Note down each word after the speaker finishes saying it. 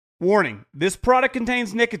Warning, this product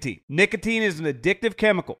contains nicotine. Nicotine is an addictive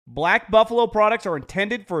chemical. Black Buffalo products are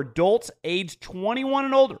intended for adults aged 21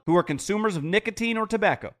 and older who are consumers of nicotine or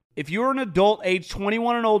tobacco. If you're an adult aged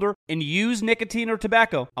 21 and older and use nicotine or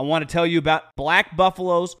tobacco, I want to tell you about Black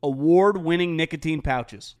Buffalo's award-winning nicotine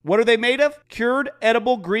pouches. What are they made of? Cured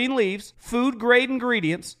edible green leaves, food-grade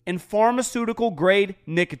ingredients, and pharmaceutical-grade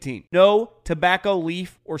nicotine. No tobacco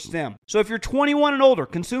leaf or stem. So if you're 21 and older,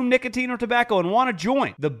 consume nicotine or tobacco, and want to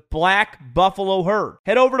join the Black Buffalo herd,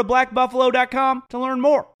 head over to blackbuffalo.com to learn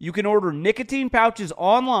more. You can order nicotine pouches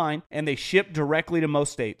online, and they ship directly to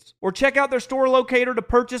most states. Or check out their store locator to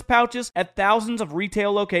purchase pouches at thousands of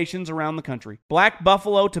retail locations around the country. Black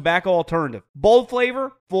Buffalo Tobacco Alternative. Bold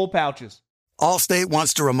flavor, full pouches. Allstate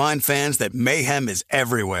wants to remind fans that mayhem is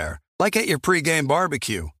everywhere, like at your pregame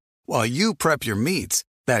barbecue. While you prep your meats,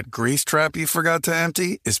 that grease trap you forgot to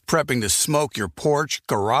empty is prepping to smoke your porch,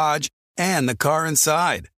 garage, and the car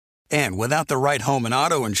inside. And without the right home and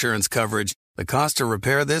auto insurance coverage, the cost to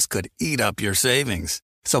repair this could eat up your savings.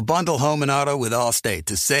 So bundle home and auto with Allstate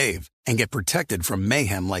to save and get protected from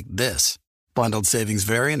mayhem like this. Bundled savings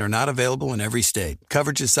vary and are not available in every state.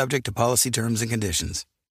 Coverage is subject to policy terms and conditions.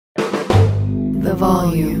 The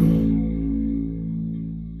Volume.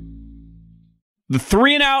 The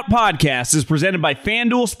 3 and Out podcast is presented by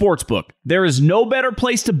FanDuel Sportsbook. There is no better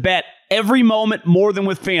place to bet every moment more than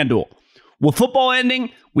with FanDuel. With football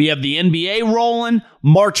ending, we have the NBA rolling,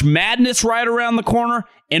 March Madness right around the corner,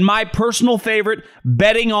 and my personal favorite,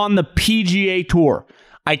 betting on the PGA Tour.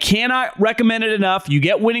 I cannot recommend it enough. You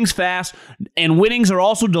get winnings fast, and winnings are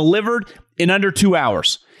also delivered in under 2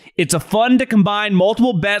 hours. It's a fun to combine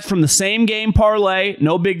multiple bets from the same game parlay.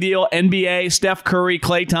 No big deal. NBA, Steph Curry,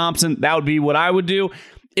 Klay Thompson. That would be what I would do.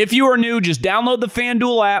 If you are new, just download the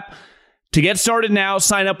FanDuel app. To get started now,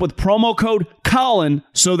 sign up with promo code Colin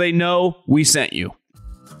so they know we sent you.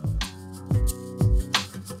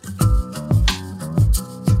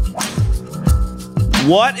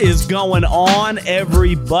 What is going on,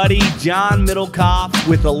 everybody? John Middlecoff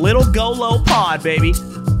with a little Go Low pod, baby.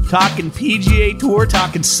 Talking PGA Tour,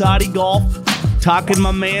 talking Saudi golf, talking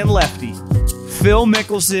my man Lefty. Phil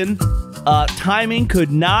Mickelson. Timing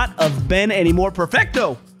could not have been any more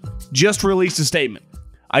perfecto. Just released a statement.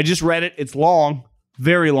 I just read it. It's long,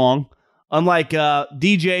 very long. Unlike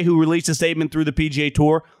DJ, who released a statement through the PGA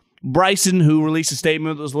Tour, Bryson, who released a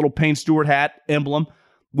statement with his little Payne Stewart hat emblem,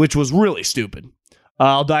 which was really stupid.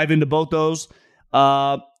 I'll dive into both those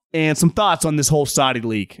and some thoughts on this whole Saudi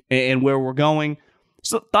league and where we're going.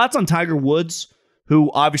 So thoughts on Tiger Woods,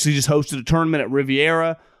 who obviously just hosted a tournament at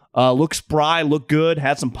Riviera, looked spry, looked good,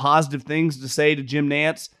 had some positive things to say to Jim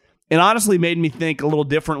Nantz, and honestly made me think a little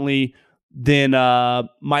differently than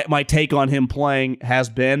my take on him playing has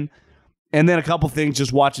been. And then a couple things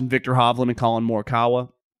just watching Victor Hovland and Colin Morikawa.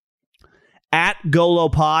 At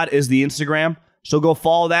GoloPod is the Instagram. So go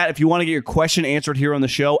follow that. If you want to get your question answered here on the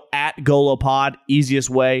show, at GoloPod, easiest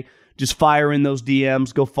way. Just fire in those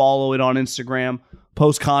DMs. Go follow it on Instagram.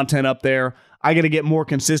 Post content up there. I got to get more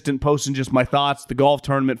consistent posting just my thoughts, the golf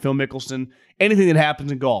tournament, Phil Mickelson, anything that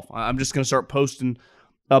happens in golf. I'm just going to start posting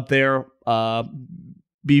up there.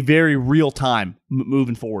 Be very real time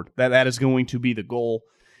moving forward. That is going to be the goal.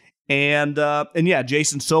 And yeah,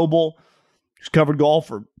 Jason Sobel, who's covered golf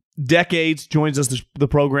for decades, joins us the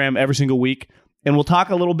program every single week. And we'll talk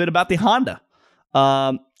a little bit about the Honda.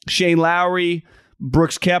 Shane Lowry,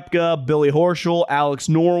 Brooks Koepka, Billy Horschel, Alex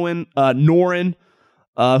Noren,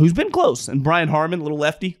 who's been close, and Brian Harman, little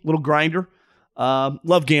lefty, little grinder.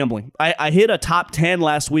 Love gambling. I hit a top 10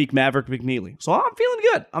 last week, Maverick McNeely. So I'm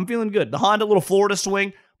feeling good. The Honda, little Florida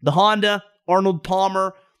swing. The Honda, Arnold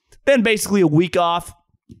Palmer. Then basically a week off.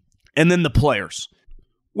 And then the players.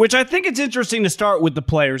 Which I think it's interesting to start with the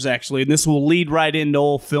players, actually. And this will lead right into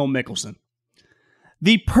old Phil Mickelson.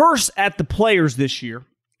 The purse at the players this year,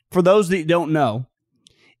 for those that don't know,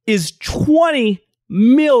 is $20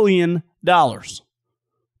 million.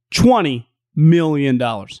 $20 million.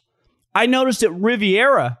 I noticed at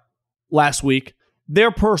Riviera last week, their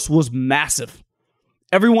purse was massive.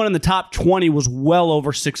 Everyone in the top 20 was well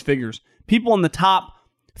over 6 figures. People in the top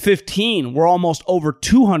 15 were almost over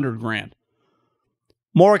 $200,000.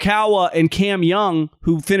 Morikawa and Cam Young,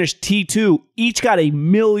 who finished T2, each got $1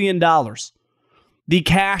 million. The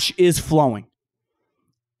cash is flowing.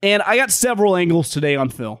 And I got several angles today on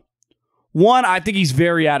Phil. One, I think he's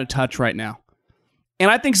very out of touch right now. And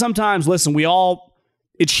I think sometimes, listen,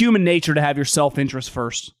 it's human nature to have your self-interest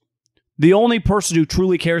first. The only person who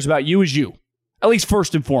truly cares about you is you. At least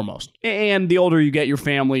first and foremost. And the older you get, your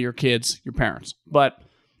family, your kids, your parents. But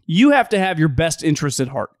you have to have your best interests at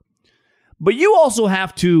heart. But you also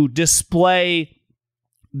have to display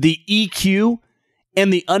the EQ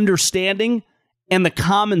and the understanding and the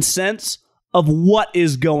common sense of what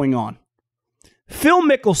is going on. Phil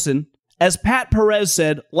Mickelson, as Pat Perez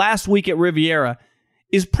said last week at Riviera,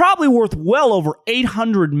 is probably worth well over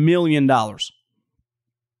 $800 million.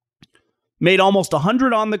 Made almost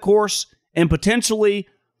 100 on the course, and potentially,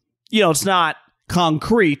 it's not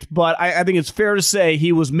concrete, but I think it's fair to say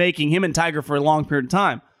he was making, him and Tiger for a long period of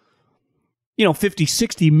time, $50,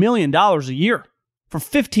 $60 million a year for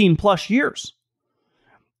 15 plus years.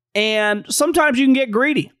 And sometimes you can get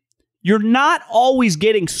greedy. You're not always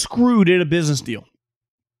getting screwed in a business deal.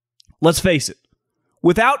 Let's face it.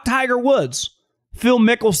 Without Tiger Woods, Phil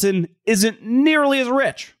Mickelson isn't nearly as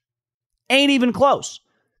rich. Ain't even close.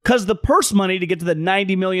 Because the purse money to get to the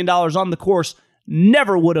 $90 million on the course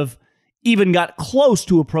never would have even got close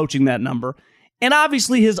to approaching that number. And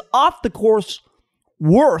obviously his off-the-course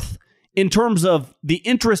worth in terms of the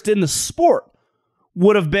interest in the sport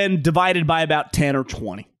would have been divided by about 10 or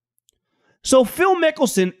 20. So Phil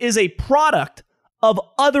Mickelson is a product of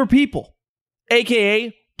other people,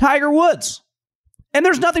 a.k.a. Tiger Woods. And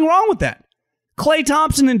there's nothing wrong with that. Klay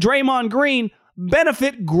Thompson and Draymond Green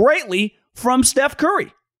benefit greatly from Steph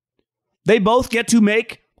Curry. They both get to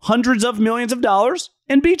make hundreds of millions of dollars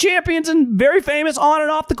and be champions and very famous on and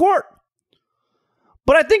off the court.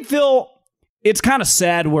 But I think Phil, it's kind of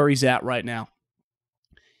sad where he's at right now.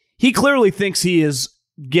 He clearly thinks he is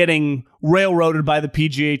getting railroaded by the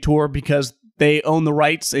PGA Tour because they own the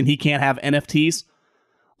rights and he can't have NFTs.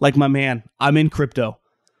 Like, my man, I'm in crypto.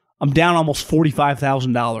 I'm down almost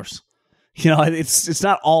 $45,000. It's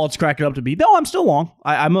not all it's cracked up to be. No, I'm still long.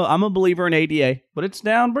 I'm a believer in ADA, but it's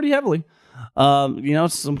down pretty heavily. I'm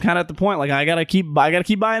kind of at the point like I gotta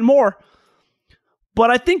keep buying more.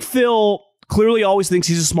 But I think Phil clearly always thinks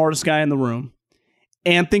he's the smartest guy in the room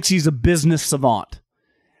and thinks he's a business savant.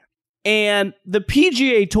 And the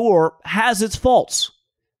PGA Tour has its faults.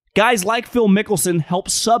 Guys like Phil Mickelson help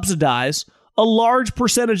subsidize a large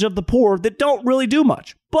percentage of the poor that don't really do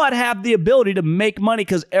much, but have the ability to make money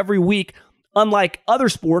because every week, unlike other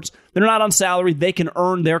sports, they're not on salary. They can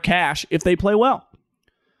earn their cash if they play well.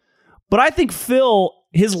 But I think Phil,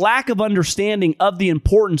 his lack of understanding of the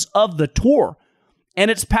importance of the tour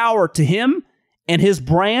and its power to him and his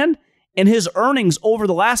brand and his earnings over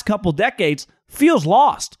the last couple decades feels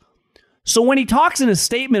lost. So when he talks in his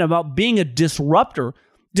statement about being a disruptor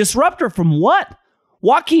from what?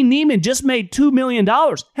 Joaquin Niemann just made $2 million.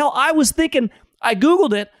 Hell, I was thinking, I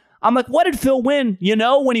Googled it. I'm like, what did Phil win?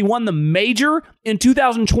 When he won the major in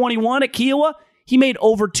 2021 at Kiowa, he made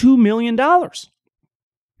over $2 million.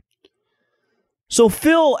 So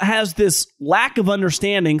Phil has this lack of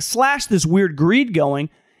understanding / this weird greed going.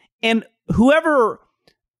 And whoever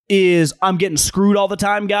is, I'm getting screwed all the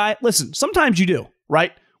time guy, listen, sometimes you do,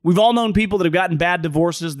 right? We've all known people that have gotten bad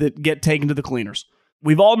divorces that get taken to the cleaners.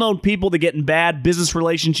 We've all known people that get in bad business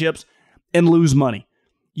relationships and lose money.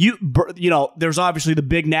 There's obviously the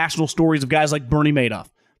big national stories of guys like Bernie Madoff.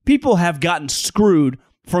 People have gotten screwed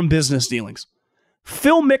from business dealings.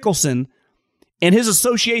 Phil Mickelson and his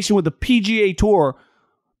association with the PGA Tour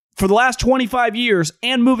for the last 25 years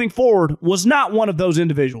and moving forward was not one of those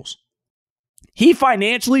individuals. He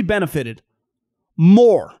financially benefited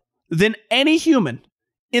more than any human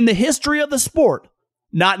in the history of the sport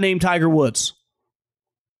not named Tiger Woods.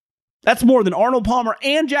 That's more than Arnold Palmer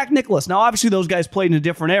and Jack Nicklaus. Now, obviously, those guys played in a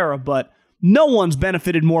different era, but no one's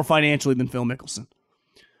benefited more financially than Phil Mickelson.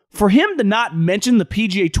 For him to not mention the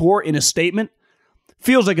PGA Tour in a statement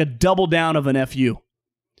feels like a double down of an FU.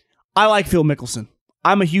 I like Phil Mickelson.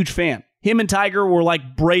 I'm a huge fan. Him and Tiger were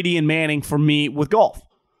like Brady and Manning for me with golf.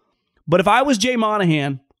 But if I was Jay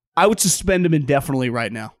Monahan, I would suspend him indefinitely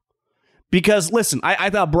right now. Because, listen, I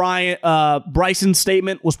thought Bryson's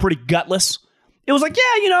statement was pretty gutless. It was like,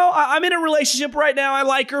 yeah, I'm in a relationship right now. I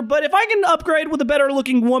like her. But if I can upgrade with a better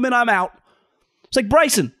looking woman, I'm out. It's like,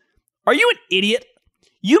 Bryson, are you an idiot?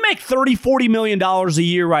 You make $30-40 million a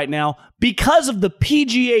year right now because of the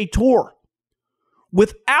PGA Tour.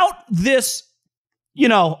 Without this,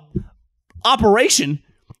 operation,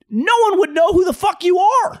 no one would know who the fuck you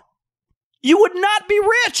are. You would not be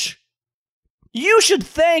rich. You should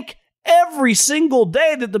thank every single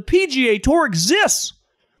day that the PGA Tour exists.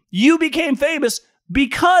 You became famous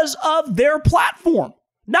because of their platform,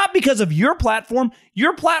 not because of your platform.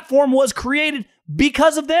 Your platform was created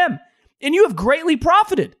because of them, and you have greatly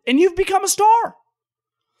profited, and you've become a star.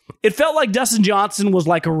 It felt like Dustin Johnson was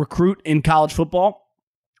like a recruit in college football,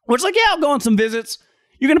 where it's like, yeah, I'll go on some visits.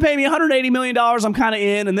 You're going to pay me $180 million. I'm kind of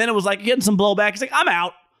in. And then it was like getting some blowback. It's like, I'm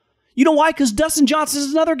out. You know why? Because Dustin Johnson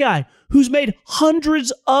is another guy who's made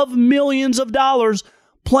hundreds of millions of dollars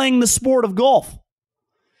playing the sport of golf.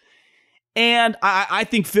 And I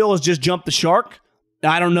think Phil has just jumped the shark.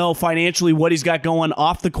 I don't know financially what he's got going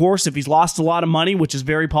off the course. If he's lost a lot of money, which is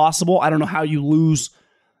very possible, I don't know how you lose,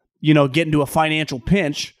 get into a financial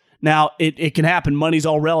pinch. Now, it can happen. Money's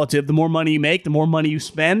all relative. The more money you make, the more money you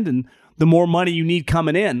spend, and the more money you need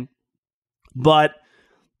coming in. But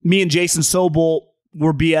me and Jason Sobel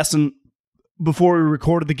were BSing before we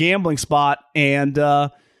recorded the gambling spot, and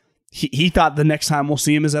he thought the next time we'll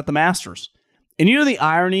see him is at the Masters. And you know the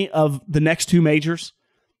irony of the next two majors?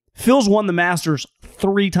 Phil's won the Masters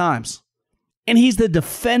 3 times, and he's the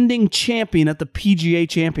defending champion at the PGA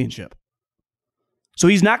Championship. So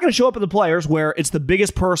he's not going to show up at the Players, where it's the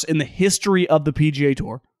biggest purse in the history of the PGA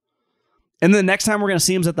Tour. And then the next time we're going to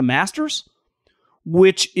see him is at the Masters,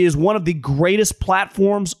 which is one of the greatest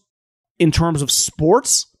platforms in terms of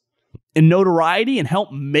sports and notoriety and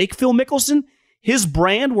help make Phil Mickelson. His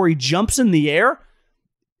brand, where he jumps in the air,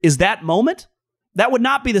 is that moment. That would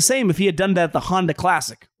not be the same if he had done that at the Honda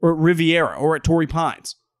Classic or at Riviera or at Torrey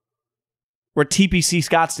Pines or at TPC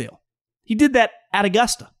Scottsdale. He did that at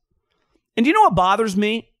Augusta. And do you know what bothers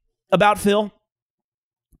me about Phil?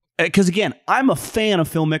 Because again, I'm a fan of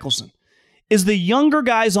Phil Mickelson. Is the younger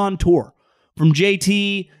guys on tour, from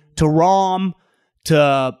JT to Rahm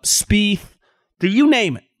to Spieth to you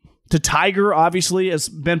name it, to Tiger, obviously, has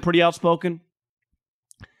been pretty outspoken,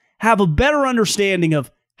 have a better understanding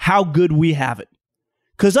of how good we have it.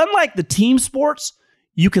 Because unlike the team sports,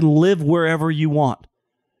 you can live wherever you want.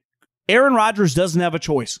 Aaron Rodgers doesn't have a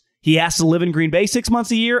choice. He has to live in Green Bay 6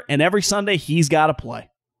 months a year, and every Sunday he's got to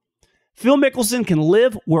play. Phil Mickelson can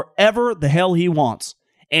live wherever the hell he wants,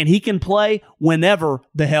 and he can play whenever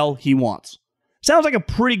the hell he wants. Sounds like a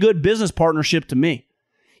pretty good business partnership to me.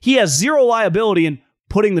 He has zero liability in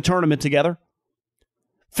putting the tournament together,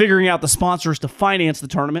 figuring out the sponsors to finance the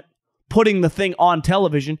tournament, putting the thing on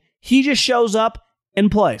television. He just shows up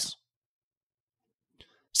and plays.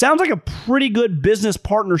 Sounds like a pretty good business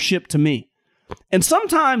partnership to me. And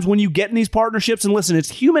sometimes when you get in these partnerships, and listen, it's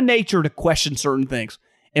human nature to question certain things.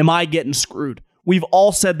 Am I getting screwed? We've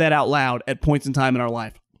all said that out loud at points in time in our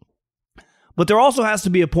life. But there also has to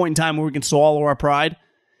be a point in time where we can swallow our pride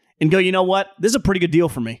and go, you know what? This is a pretty good deal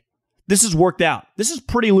for me. This has worked out. This is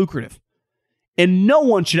pretty lucrative. And no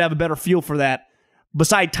one should have a better feel for that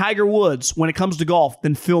beside Tiger Woods when it comes to golf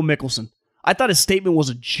than Phil Mickelson. I thought his statement was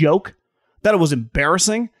a joke. That it was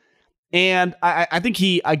embarrassing. And I think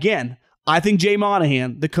I think Jay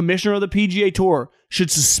Monahan, the commissioner of the PGA Tour, should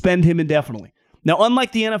suspend him indefinitely. Now,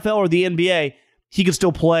 unlike the NFL or the NBA, he could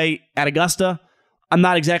still play at Augusta. I'm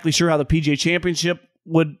not exactly sure how the PGA Championship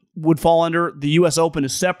would fall under. The U.S. Open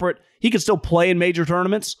is separate. He could still play in major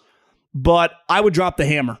tournaments, but I would drop the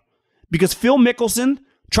hammer because Phil Mickelson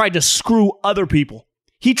tried to screw other people.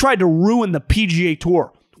 He tried to ruin the PGA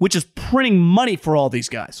Tour, which is printing money for all these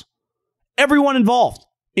guys. Everyone involved,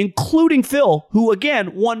 including Phil, who,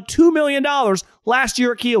 again, won $2 million last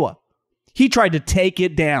year at Kiawah. He tried to take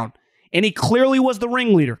it down, and he clearly was the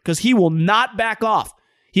ringleader because he will not back off.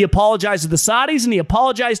 He apologized to the Saudis, and he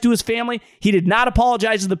apologized to his family. He did not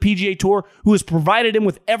apologize to the PGA Tour, who has provided him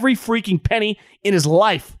with every freaking penny in his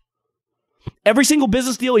life. Every single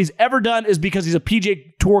business deal he's ever done is because he's a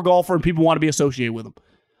PGA Tour golfer and people want to be associated with him.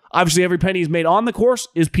 Obviously, every penny he's made on the course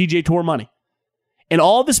is PGA Tour money. And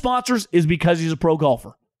all of his sponsors is because he's a pro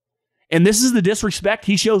golfer. And this is the disrespect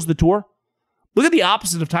he shows the tour. Look at the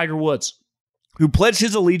opposite of Tiger Woods, who pledged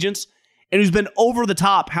his allegiance and who's been over the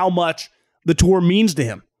top how much the tour means to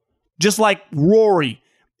him. Just like Rory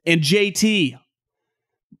and JT.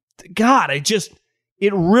 God,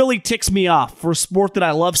 it really ticks me off for a sport that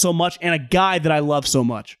I love so much and a guy that I love so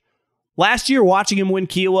much. Last year, watching him win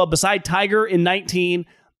Kiawah, beside Tiger in 19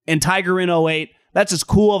 and Tiger in 08, that's as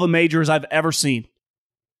cool of a major as I've ever seen.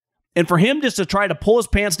 And for him just to try to pull his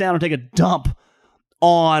pants down and take a dump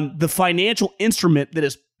on the financial instrument that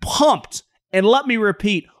is pumped, and let me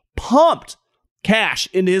repeat, pumped cash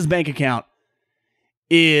into his bank account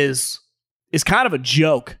is kind of a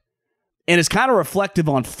joke. And it's kind of reflective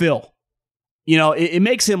on Phil. You know, it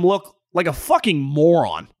makes him look like a fucking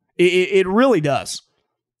moron. It really does.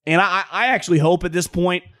 And I actually hope at this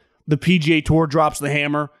point the PGA Tour drops the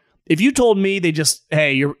hammer. If you told me they just,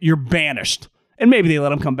 hey, you're banished, and maybe they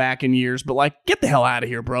let him come back in years, but like, get the hell out of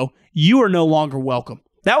here, bro. You are no longer welcome.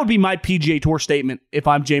 That would be my PGA Tour statement if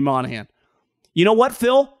I'm Jay Monahan. You know what,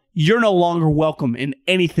 Phil? You're no longer welcome in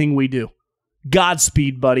anything we do.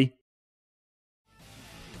 Godspeed, buddy.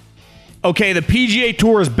 Okay, the PGA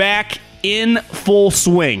Tour is back in full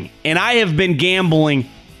swing, and I have been gambling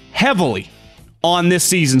heavily on this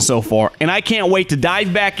season so far, and I can't wait to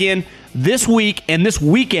dive back in this week and this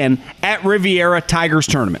weekend at Riviera Tigers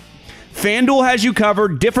Tournament. FanDuel has you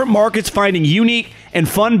covered, different markets finding unique and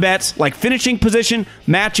fun bets like finishing position,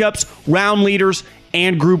 matchups, round leaders,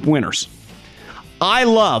 and group winners. I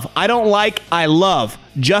love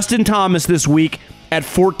Justin Thomas this week at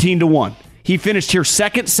 14-1. He finished here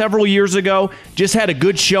second several years ago, just had a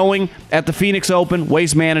good showing at the Phoenix Open.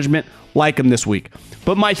 Waste Management, like him this week.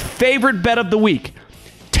 But my favorite bet of the week,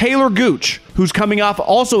 Taylor Gooch, who's coming off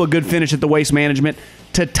also a good finish at the Waste Management,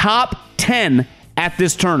 to top 10 at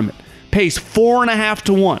this tournament. Pays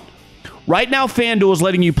 4.5-1. Right now, FanDuel is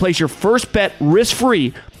letting you place your first bet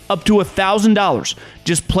risk-free up to $1,000.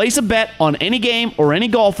 Just place a bet on any game or any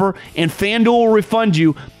golfer, and FanDuel will refund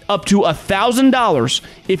you up to $1,000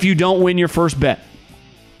 if you don't win your first bet.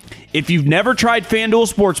 If you've never tried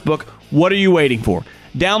FanDuel Sportsbook, what are you waiting for?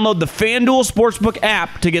 Download the FanDuel Sportsbook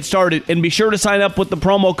app to get started, and be sure to sign up with the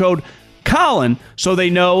promo code Colin so they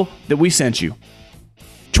know that we sent you.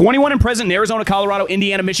 21 and present in Arizona, Colorado,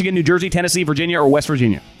 Indiana, Michigan, New Jersey, Tennessee, Virginia, or West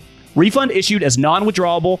Virginia. Refund issued as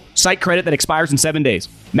non-withdrawable site credit that expires in 7 days.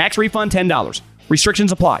 Max refund $10.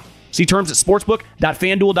 Restrictions apply. See terms at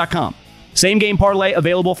sportsbook.fanduel.com. Same game parlay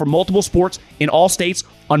available for multiple sports in all states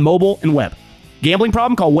on mobile and web. Gambling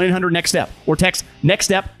problem? Call 1-800-NEXT-STEP or text NEXT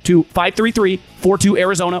STEP to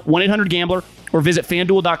 533-42-ARIZONA, 1-800-GAMBLER, or visit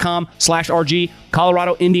fanduel.com/RG,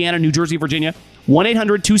 Colorado, Indiana, New Jersey, Virginia,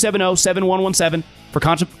 1-800-270-7117 for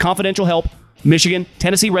confidential help. Michigan,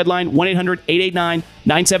 Tennessee Redline,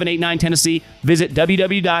 1-800-889-9789 Tennessee. Visit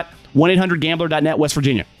www.1800gambler.net, West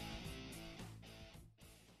Virginia.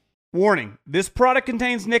 Warning, this product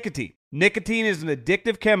contains nicotine. Nicotine is an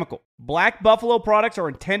addictive chemical. Black Buffalo products are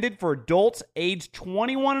intended for adults aged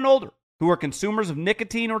 21 and older who are consumers of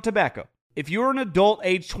nicotine or tobacco. If you're an adult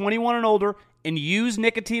aged 21 and older and use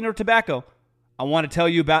nicotine or tobacco, I want to tell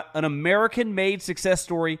you about an American-made success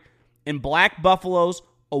story in Black Buffalo's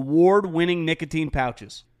award-winning nicotine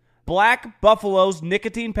pouches. Black Buffalo's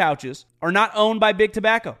nicotine pouches are not owned by Big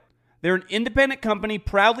Tobacco. They're an independent company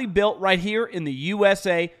proudly built right here in the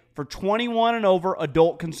USA for 21 and over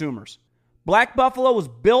adult consumers. Black Buffalo was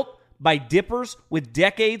built by dippers with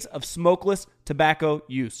decades of smokeless tobacco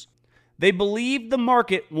use. They believed the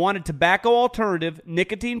market wanted tobacco alternative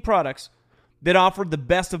nicotine products that offered the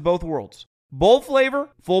best of both worlds. Bold flavor,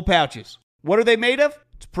 full pouches. What are they made of?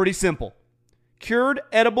 It's pretty simple. Cured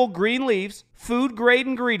edible green leaves, food-grade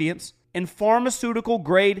ingredients, and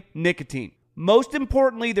pharmaceutical-grade nicotine. Most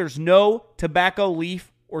importantly, there's no tobacco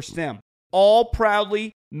leaf or stem. All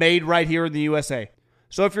proudly made right here in the USA.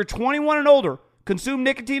 So if you're 21 and older, consume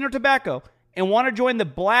nicotine or tobacco, and want to join the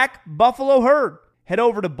Black Buffalo herd, head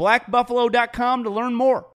over to blackbuffalo.com to learn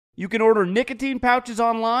more. You can order nicotine pouches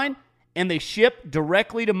online, and they ship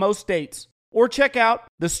directly to most states. Or check out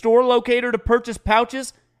the store locator to purchase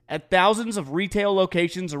pouches at thousands of retail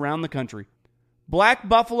locations around the country. Black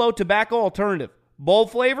Buffalo Tobacco Alternative.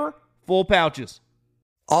 Bold flavor, full pouches.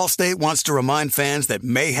 Allstate wants to remind fans that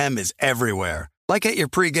mayhem is everywhere, like at your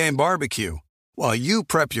pregame barbecue. While you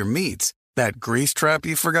prep your meats, that grease trap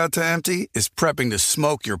you forgot to empty is prepping to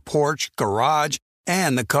smoke your porch, garage,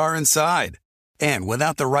 and the car inside. And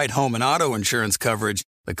without the right home and auto insurance coverage,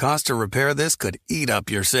 the cost to repair this could eat up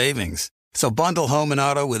your savings. So bundle home and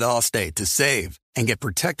auto with Allstate to save and get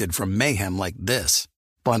protected from mayhem like this.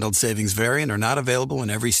 Bundled savings vary and are not available in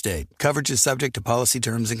every state. Coverage is subject to policy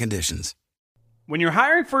terms and conditions. When you're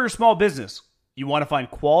hiring for your small business, you want to find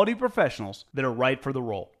quality professionals that are right for the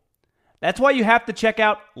role. That's why you have to check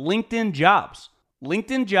out LinkedIn Jobs.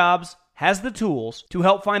 LinkedIn Jobs has the tools to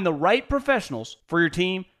help find the right professionals for your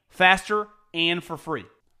team faster and for free.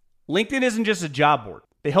 LinkedIn isn't just a job board.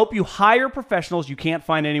 They help you hire professionals you can't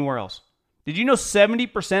find anywhere else. Did you know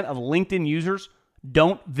 70% of LinkedIn users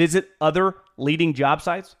don't visit other leading job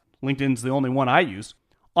sites? LinkedIn's the only one I use.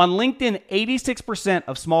 On LinkedIn, 86%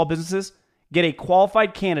 of small businesses get a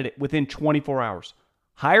qualified candidate within 24 hours.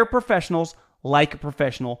 Hire professionals like a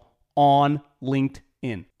professional on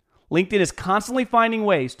LinkedIn. LinkedIn is constantly finding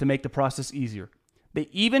ways to make the process easier. They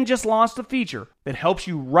even just launched a feature that helps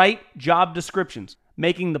you write job descriptions,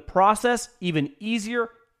 making the process even easier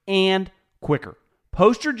and quicker.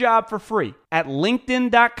 Post your job for free at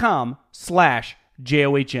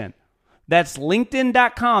linkedin.com/JOHN. That's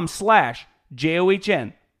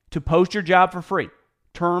linkedin.com/JOHN to post your job for free.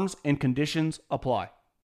 Terms and conditions apply.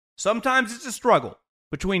 Sometimes it's a struggle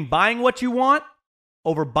between buying what you want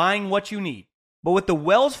over buying what you need. But with the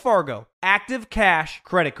Wells Fargo Active Cash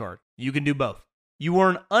credit card, you can do both. You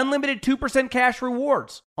earn unlimited 2% cash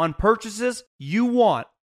rewards on purchases you want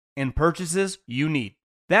and purchases you need.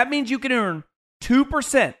 That means you can earn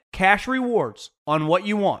 2% cash rewards on what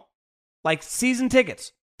you want, like season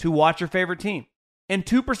tickets to watch your favorite team, and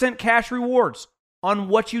 2% cash rewards on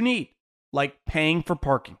what you need, like paying for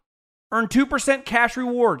parking. Earn 2% cash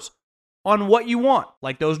rewards on what you want,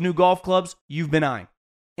 like those new golf clubs you've been eyeing.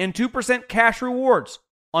 And 2% cash rewards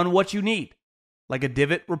on what you need, like a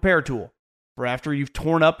divot repair tool for after you've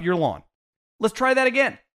torn up your lawn. Let's try that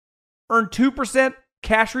again. Earn 2%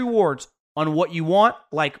 cash rewards on what you want,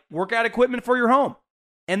 like workout equipment for your home.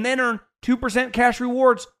 And then earn 2% cash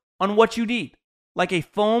rewards on what you need, like a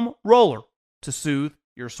foam roller to soothe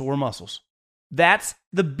your sore muscles. That's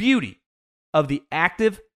the beauty of the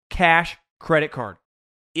Active Cash credit card.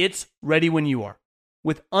 It's ready when you are.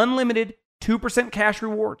 With unlimited 2% cash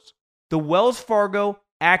rewards, the Wells Fargo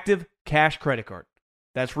Active Cash credit card.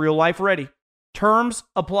 That's real life ready. Terms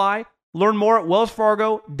apply. Learn more at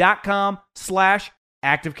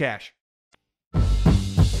wellsfargo.com/activecash.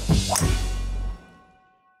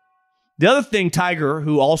 The other thing, Tiger,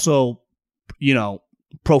 who also,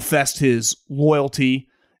 professed his loyalty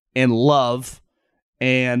and love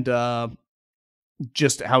and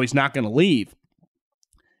just how he's not going to leave.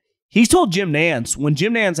 He's told Jim Nantz, when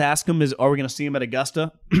Jim Nantz asked him, are we going to see him at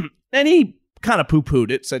Augusta? And he kind of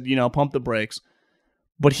poo-pooed it, said, pump the brakes.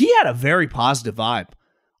 But he had a very positive vibe.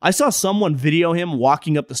 I saw someone video him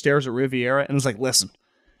walking up the stairs at Riviera and was like, listen,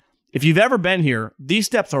 if you've ever been here, these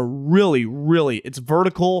steps are really, really, it's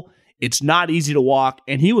vertical. It's not easy to walk.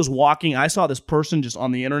 And he was walking. I saw this person just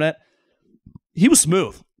on the internet. He was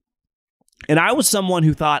smooth. And I was someone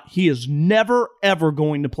who thought he is never, ever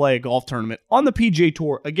going to play a golf tournament on the PGA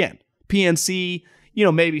Tour again. PNC,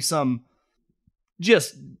 maybe some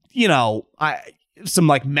just, some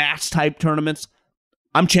like match type tournaments.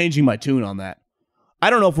 I'm changing my tune on that. I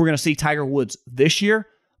don't know if we're going to see Tiger Woods this year,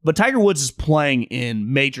 but Tiger Woods is playing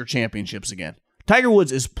in major championships again. Tiger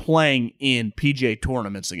Woods is playing in PGA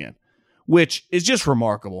tournaments again, which is just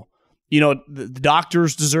remarkable. The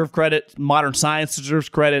doctors deserve credit. Modern science deserves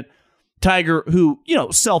credit. Tiger, who,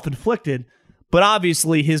 self-inflicted, but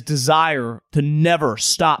obviously his desire to never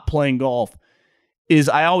stop playing golf is,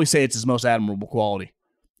 I always say, it's his most admirable quality.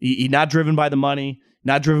 He's not driven by the money,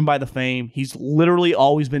 not driven by the fame. He's literally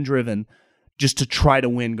always been driven just to try to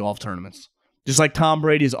win golf tournaments. Just like Tom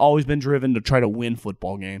Brady has always been driven to try to win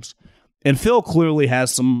football games. And Phil clearly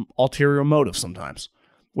has some ulterior motives sometimes,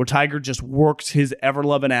 where Tiger just works his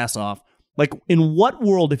ever-loving ass off. Like, in what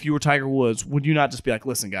world, if you were Tiger Woods, would you not just be like,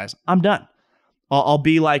 listen, guys, I'm done. I'll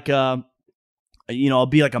be like, I'll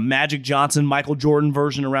be like a Magic Johnson, Michael Jordan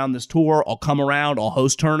version around this tour. I'll come around. I'll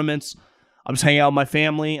host tournaments. I'll just hang out with my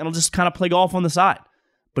family, and I'll just kind of play golf on the side.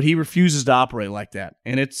 But he refuses to operate like that,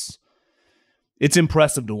 and it's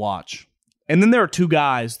impressive to watch. And then there are two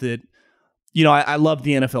guys that, I love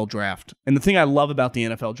the NFL draft. And the thing I love about the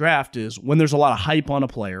NFL draft is when there's a lot of hype on a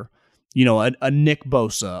player, a Nick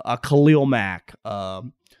Bosa, a Khalil Mack, a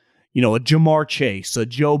Jamar Chase, a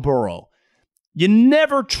Joe Burrow. You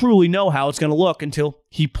never truly know how it's going to look until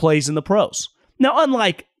he plays in the pros. Now,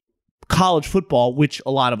 unlike college football, which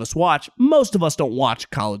a lot of us watch, most of us don't watch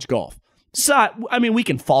college golf. So, we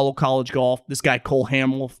can follow college golf. This guy, Cole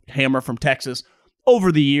Hammer from Texas,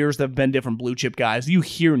 over the years, there have been different blue chip guys. You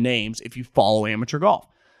hear names if you follow amateur golf.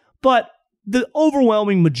 But the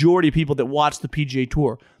overwhelming majority of people that watch the PGA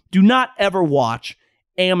Tour do not ever watch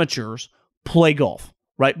amateurs play golf,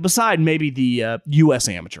 right? Beside maybe the U.S.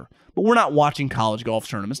 amateur. But we're not watching college golf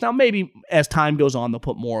tournaments. Now, maybe as time goes on, they'll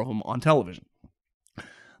put more of them on television.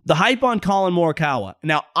 The hype on Colin Morikawa.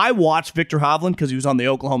 Now, I watched Victor Hovland because he was on the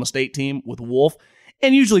Oklahoma State team with Wolf.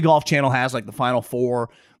 And usually Golf Channel has like the Final Four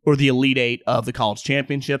or the Elite Eight of the college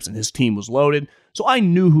championships, and his team was loaded. So I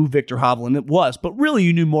knew who Victor Hovland was, but really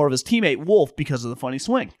you knew more of his teammate Wolf because of the funny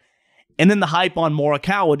swing. And then the hype on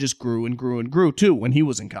Morikawa just grew and grew and grew too when he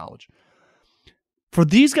was in college. For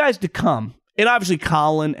these guys to come, and obviously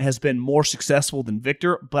Colin has been more successful than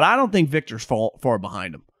Victor, but I don't think Victor's far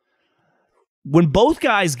behind him. When both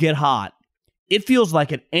guys get hot, it feels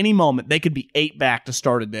like at any moment they could be 8 back to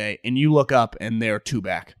start a day, and you look up and they're 2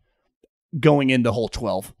 back going into hole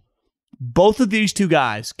 12. Both of these two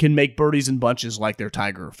guys can make birdies in bunches like they're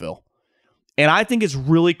Tiger or Phil. And I think it's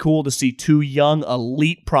really cool to see two young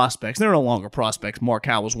elite prospects. They're no longer prospects.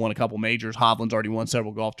 Morikawa's won a couple majors. Hovland's already won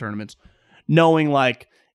several golf tournaments. Knowing like,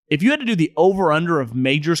 if you had to do the over-under of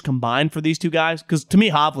majors combined for these two guys, because to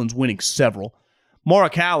me, Hovland's winning several.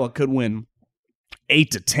 Morikawa could win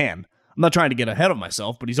 8 to 10. I'm not trying to get ahead of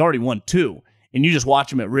myself, but he's already won 2. And you just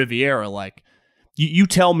watch him at Riviera, like, you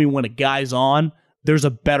tell me when a guy's on, there's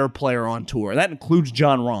a better player on tour. That includes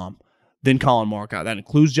Jon Rahm than Colin Morikawa. That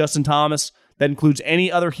includes Justin Thomas. That includes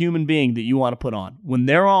any other human being that you want to put on. When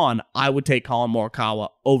they're on, I would take Colin Morikawa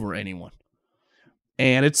over anyone.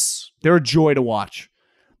 And they're a joy to watch.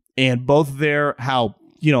 And both how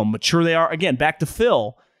mature they are. Again, back to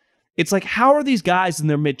Phil. It's like, how are these guys in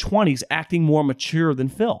their mid-20s acting more mature than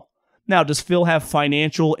Phil? Now, does Phil have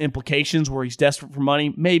financial implications where he's desperate for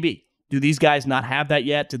money? Maybe. Do these guys not have that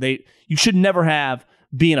yet? You should never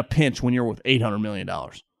be in a pinch when you're worth $800 million.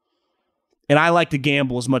 And I like to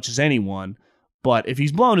gamble as much as anyone, but if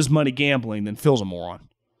he's blown his money gambling, then Phil's a moron.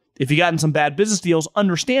 If he got in some bad business deals,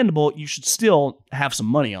 understandable, you should still have some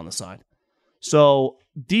money on the side. So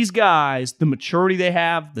these guys, the maturity they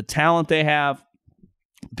have, the talent they have,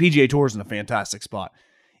 the PGA Tour is in a fantastic spot.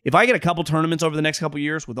 If I get a couple tournaments over the next couple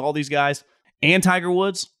years with all these guys and Tiger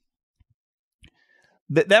Woods,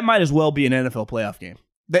 that might as well be an NFL playoff game.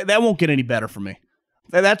 That won't get any better for me.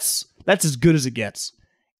 That's as good as it gets.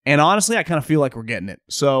 And honestly, I kind of feel like we're getting it.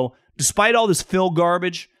 So despite all this Phil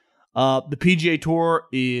garbage, the PGA Tour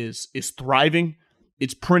is thriving.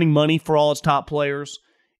 It's printing money for all its top players.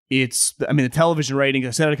 The television ratings,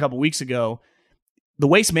 I said it a couple weeks ago, the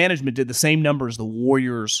Waste Management did the same number as the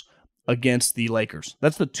Warriors against the Lakers.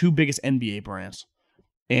 That's the two biggest NBA brands.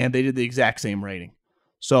 And they did the exact same rating.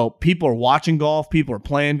 So people are watching golf. People are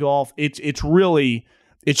playing golf. It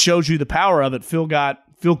shows you the power of it. Phil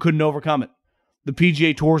couldn't overcome it. The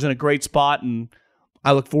PGA Tour is in a great spot, and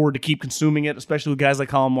I look forward to keep consuming it, especially with guys like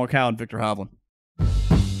Colin Morikawa and Victor Hovland.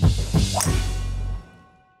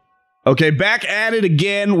 Okay, back at it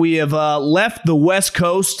again. We have left the West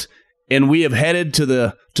Coast, and we have headed to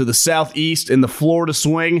the Southeast in the Florida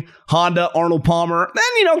swing. Honda, Arnold Palmer.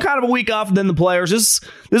 Then, kind of a week off, then the Players. This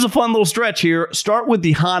is a fun little stretch here. Start with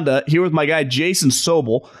the Honda, here with my guy Jason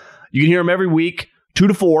Sobel. You can hear him every week, 2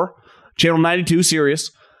 to 4, Channel 92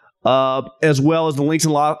 Sirius, as well as the Links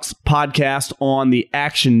and Locks podcast on the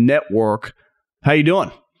Action Network. How you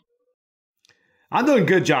doing? I'm doing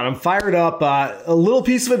good, John. I'm fired up. A little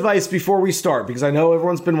piece of advice before we start, because I know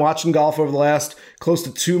everyone's been watching golf over the last close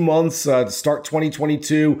to 2 months to start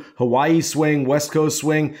 2022, Hawaii swing, West Coast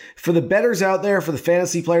swing. For the bettors out there, for the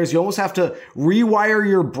fantasy players, you almost have to rewire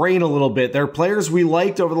your brain a little bit. There are players we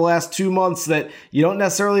liked over the last 2 months that you don't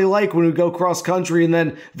necessarily like when we go cross country, and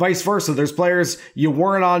then vice versa. There's players you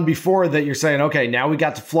weren't on before that you're saying, okay, now we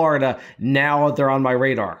got to Florida. Now they're on my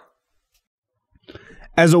radar.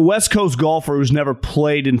 As a West Coast golfer who's never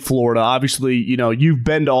played in Florida, obviously, you've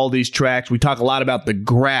been to all these tracks. We talk a lot about the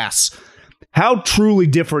grass. How truly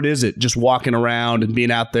different is it just walking around and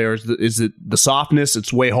being out there? Is it the softness?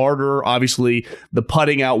 It's way harder. Obviously, the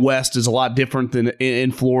putting out west is a lot different than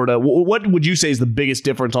in Florida. What would you say is the biggest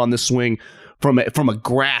difference on this swing from a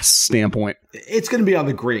grass standpoint? It's going to be on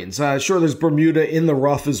the greens. Sure, there's Bermuda in the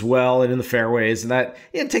rough as well and in the fairways, and that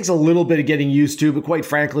it takes a little bit of getting used to, but quite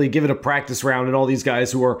frankly, give it a practice round, and all these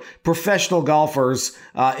guys who are professional golfers,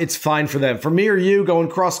 it's fine for them. For me or you, going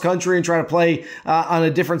cross country and trying to play on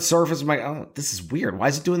a different surface, I'm like, oh, this is weird. Why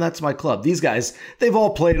is it doing that to my club? These guys, they've all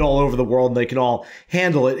played all over the world, and they can all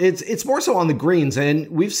handle it. It's more so on the greens, and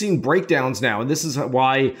we've seen breakdowns now, and this is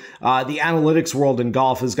why the analytics world in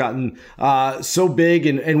golf has gotten so big,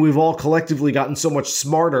 and we've all collectively gotten so much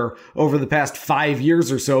smarter over the past 5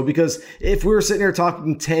 years or so, because if we were sitting here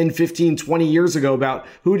talking 10, 15, 20 years ago about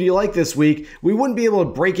who do you like this week, we wouldn't be able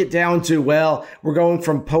to break it down to, well, we're going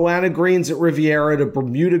from Poa annua greens at Riviera to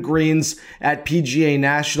Bermuda greens at PGA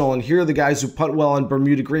National, and here are the guys who putt well on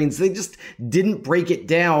Bermuda greens. They just didn't break it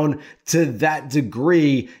down to that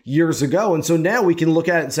degree years ago. And so now we can look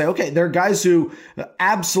at it and say, okay, there are guys who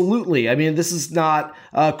absolutely, this is not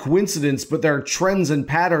a coincidence, but there are trends and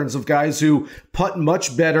patterns of guys who putt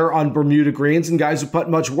much better on Bermuda greens and guys who putt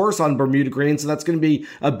much worse on Bermuda greens. And that's going to be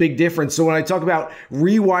a big difference. So when I talk about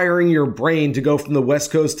rewiring your brain to go from the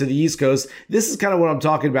West Coast to the East Coast, this is kind of what I'm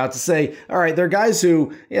talking about, to say, all right, there are guys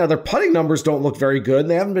who, their putting numbers don't look very good, and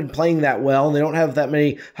they haven't been playing that well, and they don't have that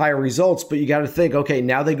many higher results, but you got to think, okay,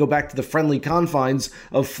 now they go back to the friendly confines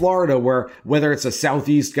of Florida, where whether it's a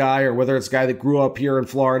Southeast guy or whether it's a guy that grew up here in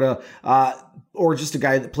Florida, or just a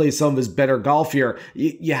guy that plays some of his better golf here,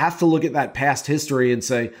 you have to look at that past history and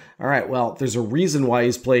say, all right, well, there's a reason why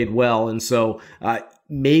he's played well. And so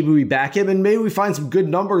maybe we back him, and maybe we find some good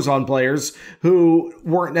numbers on players who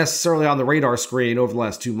weren't necessarily on the radar screen over the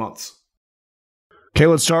last 2 months. Okay,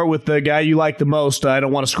 let's start with the guy you like the most. I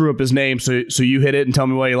don't want to screw up his name, so you hit it and tell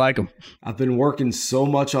me why you like him. I've been working so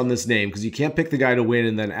much on this name because you can't pick the guy to win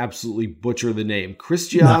and then absolutely butcher the name.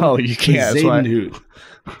 Christian Bezuidenhout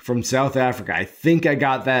from South Africa. I think I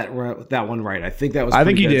got that one right. I think that was. I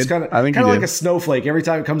think you did. It's kind of like a snowflake. Every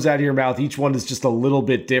time it comes out of your mouth, each one is just a little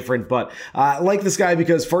bit different. But I like this guy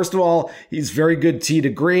because, first of all, he's very good tee to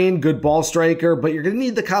green, good ball striker. But you're going to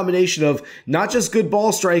need the combination of not just good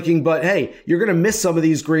ball striking, but hey, you're going to miss some of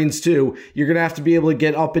these greens too. You're going to have to be able to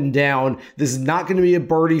get up and down. This is not going to be a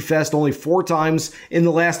birdie fest. Only 4 times in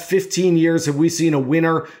the last 15 years have we seen a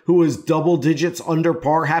winner who was double digits under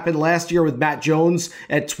par. Happened last year with Matt Jones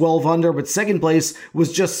at 12 under, but second place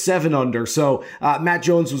was just 7 under. So Matt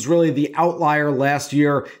Jones was really the outlier last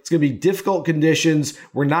year. It's going to be difficult conditions.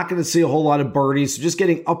 We're not going to see a whole lot of birdies. So just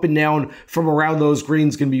getting up and down from around those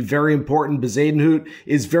greens is going to be very important. Bezuidenhout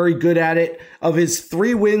is very good at it. Of his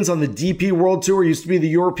 3 wins on the DP World Tour, used to be the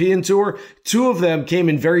European Tour, 2 of them came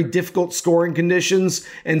in very difficult scoring conditions.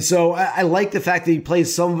 And so I like the fact that he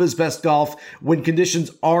plays some of his best golf when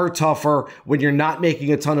conditions are tougher, when you're not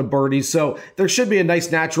making a ton of birdies. So there should be a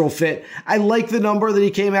nice natural fit. I like the number that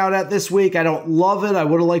he came out at this week. I don't love it. I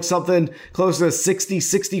would have liked something closer to 60,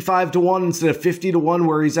 65 to 1 instead of 50 to 1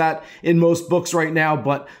 where he's at in most books right now,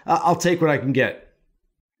 but I'll take what I can get.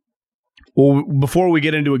 Well, before we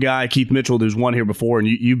get into a guy, Keith Mitchell, who's won here before, and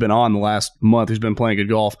you've been on the last month, he's been playing good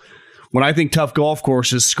golf. When I think tough golf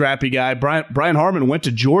courses, scrappy guy, Brian Harman went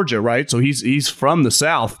to Georgia, right? So he's from the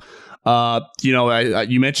South.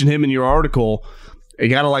 You mentioned him in your article. You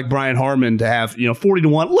got to like Brian Harman to have, 40 to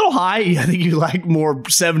 1, a little high. I think you like more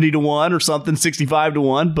 70 to 1 or something, 65 to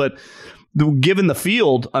 1. But given the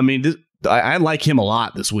field, I mean, I like him a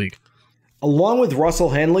lot this week. Along with Russell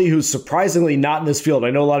Henley, who's surprisingly not in this field. I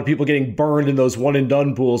know a lot of people getting burned in those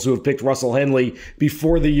one-and-done pools who have picked Russell Henley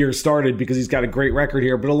before the year started because he's got a great record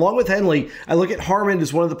here. But along with Henley, I look at Harman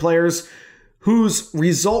as one of the players whose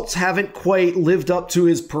results haven't quite lived up to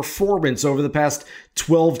his performance over the past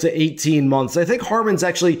 12 to 18 months. I think Harman's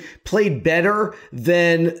actually played better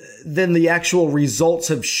than the actual results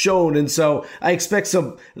have shown. And so I expect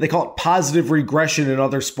some, they call it positive regression in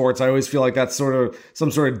other sports. I always feel like that's sort of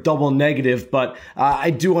some sort of double negative, but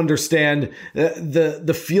I do understand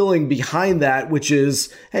the feeling behind that, which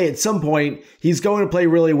is, hey, at some point he's going to play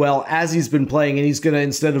really well as he's been playing, and he's going to,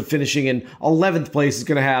 instead of finishing in 11th place, he's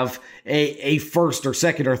going to have a first or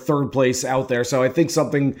second or third place out there. So I think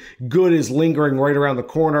something good is lingering right around the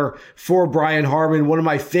corner for Brian Harman, one of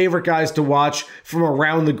my favorite guys to watch from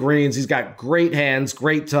around the greens. He's got great hands,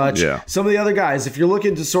 great touch. Yeah. Some of the other guys, if you're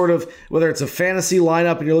looking to sort of, whether it's a fantasy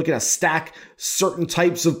lineup and you're looking to stack certain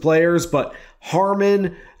types of players, but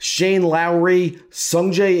Harman, Shane Lowry,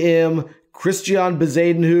 Sungjae Im, Christian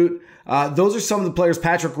Bezuidenhout, those are some of the players,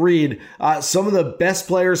 Patrick Reed, some of the best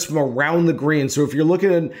players from around the green. So if you're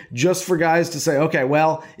looking just for guys to say, okay,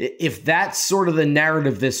 well, if that's sort of the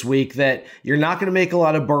narrative this week, that you're not going to make a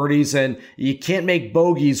lot of birdies and you can't make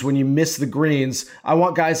bogeys when you miss the greens, I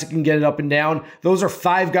want guys that can get it up and down. Those are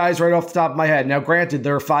 5 guys right off the top of my head. Now, granted,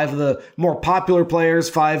 there are 5 of the more popular players,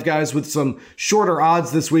 5 guys with some shorter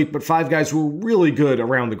odds this week, but 5 guys who are really good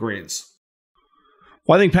around the greens.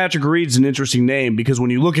 Well, I think Patrick Reed's an interesting name because when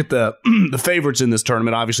you look at the favorites in this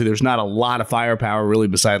tournament, obviously there's not a lot of firepower really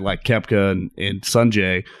beside like Koepka and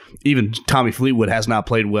Sungjae. Even Tommy Fleetwood has not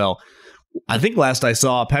played well. I think last I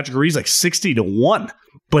saw, Patrick Reed's like 60 to 1,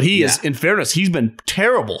 but he is, in fairness, he's been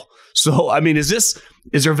terrible. So, I mean, is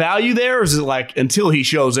there value there, or is it like until he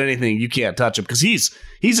shows anything, you can't touch him? Because he's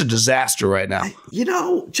a disaster right now.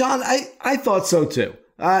 John, I thought so too.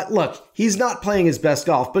 Look, he's not playing his best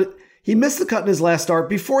golf, but he missed the cut in his last start.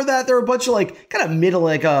 Before that, there were a bunch of like kind of middle,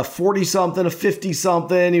 like a 40-something, a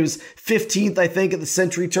 50-something. He was 15th, I think, at the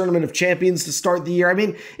Century Tournament of Champions to start the year. I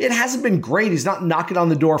mean, it hasn't been great. He's not knocking on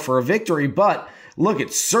the door for a victory, but look,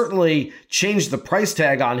 it certainly changed the price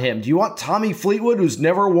tag on him. Do you want Tommy Fleetwood, who's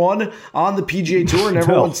never won on the PGA Tour,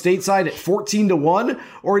 never won stateside, at 14 to 1?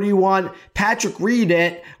 Or do you want Patrick Reed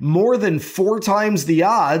at more than 4 times the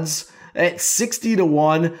odds at 60 to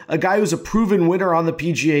 1, a guy who's a proven winner on the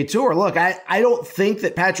PGA Tour? Look, I don't think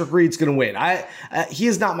that Patrick Reed's going to win. He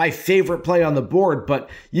is not my favorite play on the board, but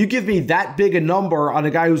you give me that big a number on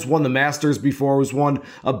a guy who's won the Masters before, who's won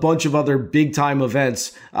a bunch of other big-time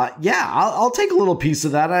events. I'll take a little piece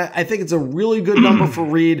of that. I think it's a really good number for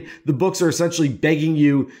Reed. The books are essentially begging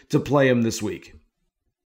you to play him this week.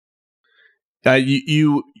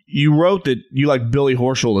 You wrote that you like Billy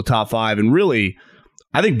Horschel, the top 5, and really,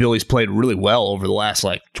 I think Billy's played really well over the last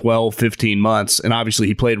like 12, 15 months. And obviously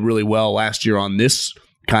he played really well last year on this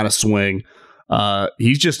kind of swing.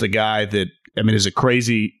 He's just a guy that, I mean, is it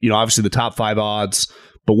crazy? Obviously the top 5 odds,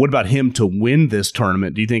 but what about him to win this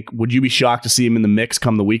tournament? Do you think, would you be shocked to see him in the mix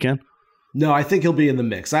come the weekend? No, I think he'll be in the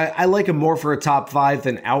mix. I like him more for a top 5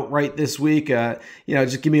 than outright this week.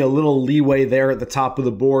 Just give me a little leeway there at the top of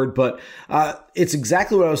the board. But it's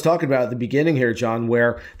exactly what I was talking about at the beginning here, John,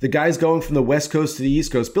 where the guy's going from the West Coast to the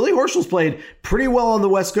East Coast. Billy Horschel's played pretty well on the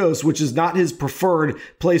West Coast, which is not his preferred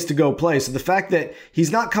place to go play. So the fact that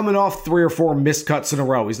he's not coming off 3 or 4 missed cuts in a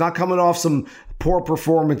row, he's not coming off some poor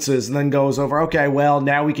performances and then goes over, okay, well,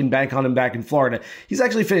 now we can bank on him back in Florida. He's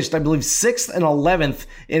actually finished, I believe, 6th and 11th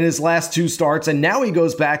in his last 2 starts, and now he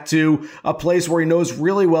goes back to a place where he knows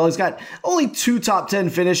really well. He's got only 2 top 10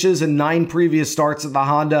 finishes and 9 previous starts at the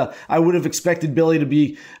Honda. I would have expected Billy to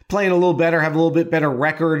be playing a little better, have a little bit better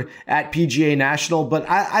record at PGA National, but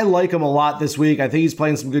I like him a lot this week. I think he's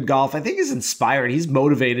playing some good golf. I think he's inspired. He's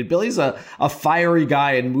motivated. Billy's a fiery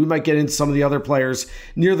guy, and we might get into some of the other players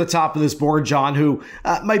near the top of this board, John, who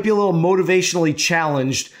might be a little motivationally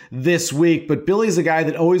challenged this week, but Billy's a guy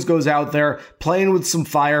that always goes out there playing with some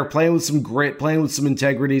fire, playing with some grit, playing with some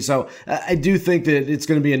integrity, so I do think that it's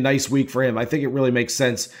going to be a nice week for him. I think it really makes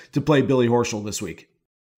sense to play Billy Horschel this week.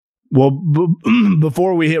 Well,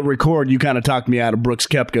 before we hit record, you kind of talked me out of Brooks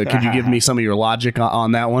Koepka. Could you give me some of your logic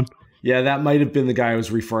on that one? Yeah, that might have been the guy I was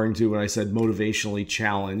referring to when I said motivationally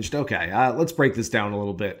challenged. Okay, let's break this down a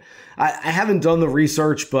little bit. I haven't done the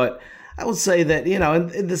research, but I will say that,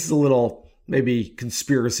 and this is a little maybe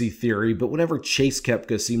conspiracy theory, but whenever Chase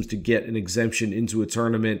Koepka seems to get an exemption into a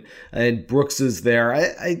tournament and Brooks is there,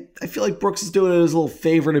 I feel like Brooks is doing it as a little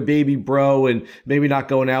favor to baby bro and maybe not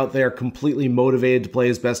going out there completely motivated to play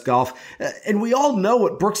his best golf. And we all know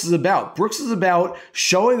what Brooks is about. Brooks is about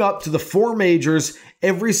showing up to the 4 majors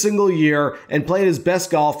every single year and playing his best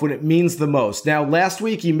golf when it means the most. Now, last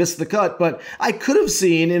week he missed the cut, but I could have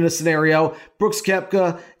seen in a scenario Brooks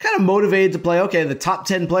Koepka kind of motivated to play, okay, the top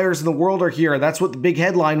 10 players in the world are here. That's what the big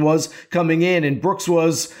headline was coming in, and Brooks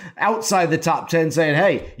was outside the top 10 saying,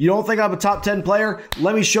 hey, you don't think I'm a top 10 player?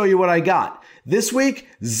 Let me show you what I got. This week,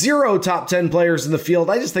 0 top 10 players in the field.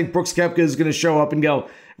 I just think Brooks Koepka is going to show up and go,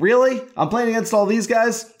 really? I'm playing against all these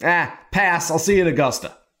guys? Pass. I'll see you in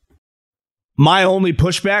Augusta. My only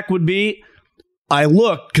pushback would be, I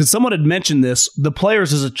looked, because someone had mentioned this, the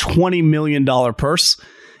Players is a $20 million purse,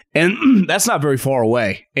 and that's not very far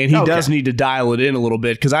away. And he does need to dial it in a little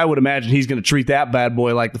bit, because I would imagine he's going to treat that bad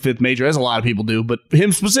boy like the 5th major, as a lot of people do. But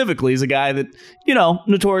him specifically is a guy that,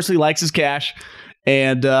 notoriously likes his cash.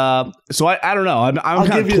 And so I don't know. I'm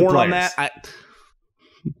kind of torn on that.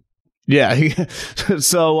 Yeah.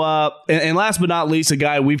 So, and last but not least, a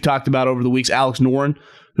guy we've talked about over the weeks, Alex Noren,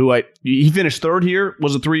 who he finished 3rd here,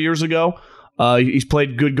 was it 3 years ago? He's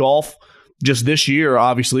played good golf just this year,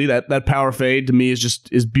 obviously. That power fade to me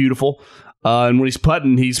is beautiful. And when he's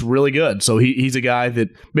putting, he's really good. So he's a guy that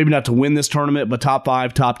maybe not to win this tournament, but top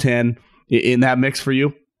 5, top 10 in that mix for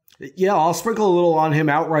you. Yeah, I'll sprinkle a little on him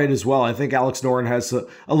outright as well. I think Alex Noren has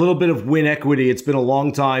a little bit of win equity. It's been a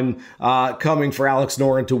long time coming for Alex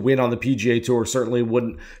Noren to win on the PGA Tour. Certainly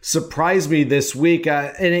wouldn't surprise me this week.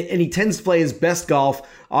 And he tends to play his best golf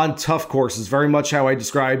on tough courses, very much how I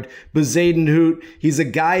described Bezuidenhout. He's a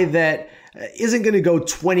guy that isn't going to go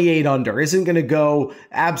 28 under, isn't going to go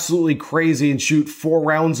absolutely crazy and shoot 4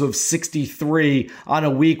 rounds of 63 on a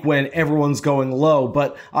week when everyone's going low.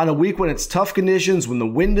 But on a week when it's tough conditions, when the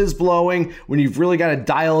wind is blowing, when you've really got to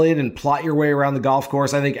dial in and plot your way around the golf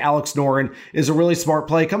course, I think Alex Noren is a really smart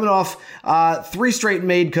play. Coming off 3 straight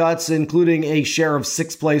made cuts, including a share of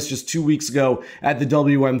 6th place just 2 weeks ago at the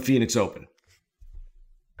WM Phoenix Open.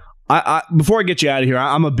 Before I get you out of here,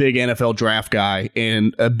 I'm a big NFL draft guy,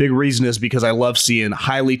 and a big reason is because I love seeing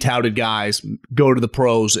highly touted guys go to the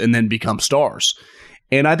pros and then become stars.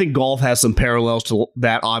 And I think golf has some parallels to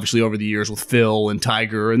that, obviously, over the years with Phil and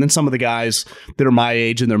Tiger, and then some of the guys that are my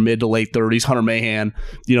age in their mid to late 30s, Hunter Mahan,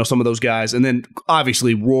 some of those guys. And then,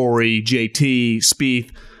 obviously, Rory, JT,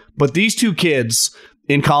 Spieth. But these 2 kids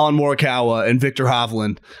in Colin Morikawa and Viktor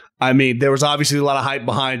Hovland, I mean, there was obviously a lot of hype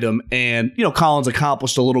behind him, and, Colin's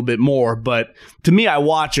accomplished a little bit more, but to me, I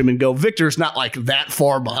watch him and go, Victor's not like that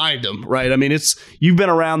far behind him, right? I mean, you've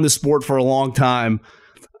been around this sport for a long time.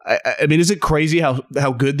 I mean, is it crazy how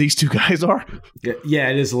good these 2 guys are? Yeah,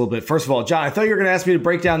 it is a little bit. First of all, John, I thought you were going to ask me to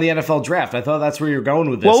break down the NFL draft. I thought that's where you're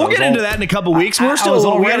going with this. Well, we'll get into that in a couple weeks. We're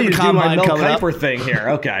still ready to do my Mel Kiper thing here.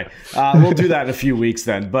 Okay, we'll do that in a few weeks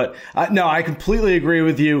then. But no, I completely agree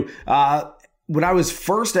with you. When I was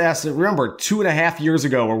first asked, remember 2.5 years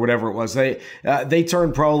ago or whatever it was, they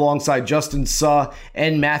turned pro alongside Justin Suh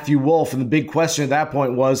and Matthew Wolff. And the big question at that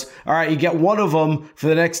point was, all right, you get one of them for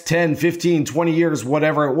the next 10, 15, 20 years,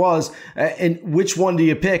 whatever it was. And which one do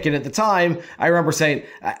you pick? And at the time, I remember saying,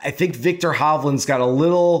 I think Viktor Hovland's got a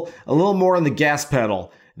little more on the gas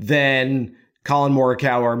pedal than Colin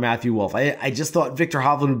Morikawa or Matthew Wolff. I just thought Viktor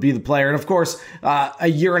Hovland would be the player. And of course, a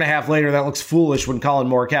year and a half later, that looks foolish when Colin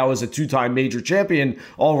Morikawa is a two-time major champion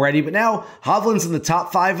already. But now Hovland's in the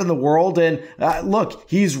top 5 in the world. And look,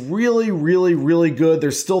 he's really, really, really good.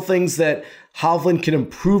 There's still things that Hovland can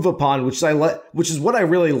improve upon, which is what I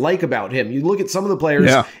really like about him. You look at some of the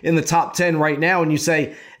players in the top 10 right now and you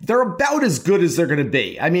say, they're about as good as they're going to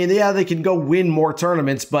be. I mean, yeah, they can go win more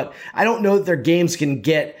tournaments, but I don't know that their games can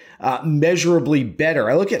get measurably better.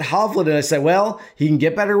 I look at Hovland and I say, well, he can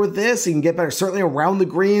get better with this. He can get better, certainly around the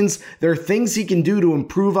greens. There are things he can do to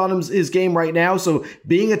improve on his game right now. So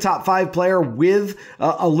being a top 5 player with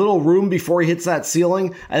a little room before he hits that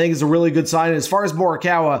ceiling, I think is a really good sign. And as far as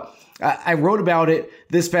Morikawa, I wrote about it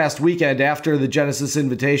this past weekend after the Genesis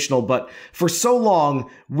Invitational, but for so long,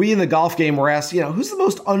 we in the golf game were asked, who's the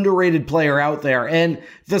most underrated player out there? And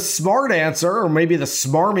the smart answer, or maybe the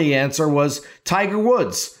smarmy answer, was Tiger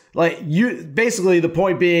Woods. Basically the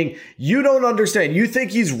point being, you don't understand. You think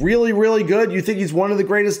he's really, really good. You think he's one of the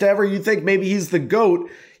greatest ever. You think maybe he's the GOAT.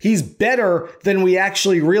 He's better than we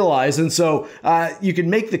actually realize. And so you can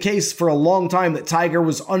make the case for a long time that Tiger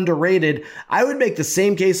was underrated. I would make the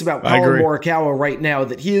same case about Colin Morikawa right now,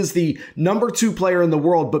 that he is the number 2 player in the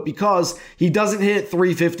world, but because he doesn't hit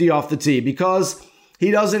 350 off the tee, because he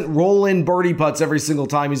doesn't roll in birdie putts every single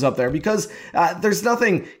time he's up there, because there's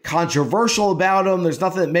nothing controversial about him. There's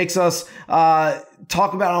nothing that makes us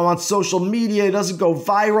talk about him on social media. He doesn't go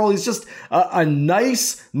viral. He's just a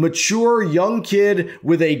nice, mature, young kid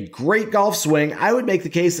with a great golf swing. I would make the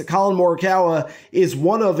case that Colin Morikawa is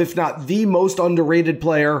one of, if not the most underrated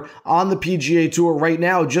player on the PGA Tour right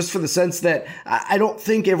now, just for the sense that I don't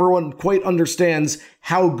think everyone quite understands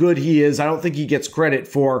how good he is. I don't think he gets credit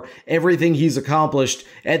for everything he's accomplished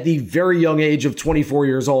at the very young age of 24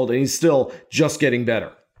 years old, and he's still just getting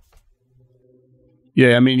better.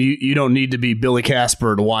 Yeah, I mean, you don't need to be Billy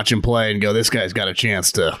Casper to watch him play and go, this guy's got a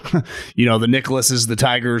chance to, the Nicklases, the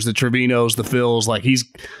Tigers, the Trevinos, the Phils.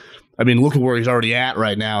 Look at where he's already at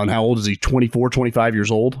right now. And how old is he? 24, 25 years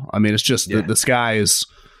old? I mean, it's just the sky is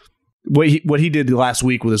what he did last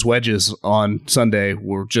week with his wedges on Sunday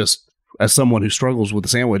were just, as someone who struggles with a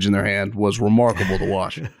sandwich in their hand, was remarkable to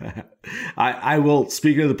watch. I will,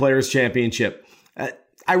 speaking of the Players' Championship,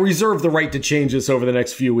 I reserve the right to change this over the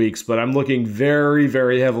next few weeks, but I'm looking very,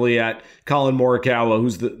 very heavily at Colin Morikawa,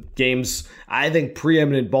 who's the game's, I think,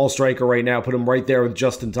 preeminent ball striker right now. Put him right there with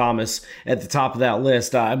Justin Thomas at the top of that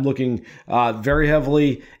list. I'm looking very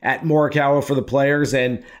heavily at Morikawa for the Players,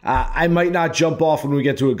 and I might not jump off when we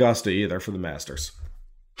get to Augusta either for the Masters.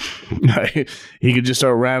 He could just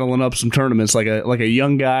start rattling up some tournaments like a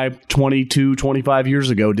young guy 22, 25 years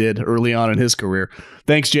ago did early on in his career.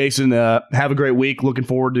 Thanks, Jason. Have a great week. Looking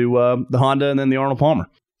forward to the Honda and then the Arnold Palmer.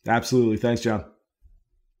 Absolutely. Thanks, John.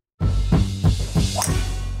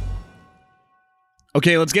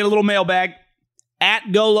 Okay, let's get a little mailbag. At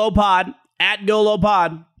GoLowPod. At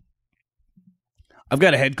GoLowPod. I've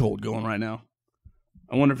got a head cold going right now.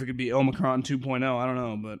 I wonder if it could be Omicron 2.0. I don't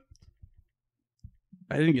know, but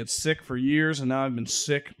I didn't get sick for years, and now I've been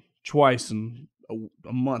sick twice in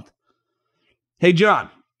a month. Hey, John.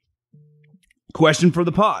 Question for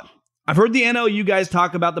the pod. I've heard the NLU guys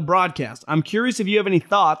talk about the broadcast. I'm curious if you have any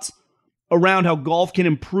thoughts around how golf can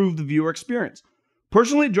improve the viewer experience.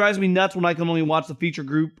 Personally, it drives me nuts when I can only watch the feature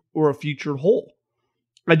group or a featured hole.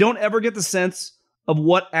 I don't ever get the sense of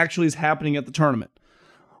what actually is happening at the tournament.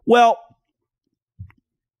 Well,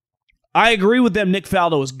 I agree with them. Nick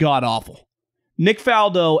Faldo is god-awful. Nick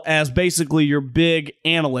Faldo, as basically your big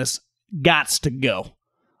analyst, gots to go.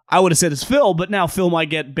 I would have said it's Phil, but now Phil might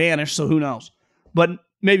get banished, so who knows. But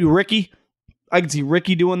maybe Ricky. I can see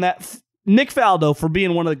Ricky doing that. Nick Faldo, for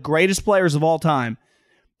being one of the greatest players of all time,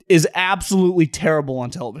 is absolutely terrible on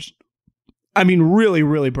television. I mean, really,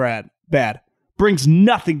 really bad. Brings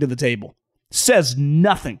nothing to the table. Says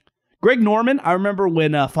nothing. Greg Norman, I remember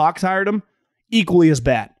when Fox hired him, equally as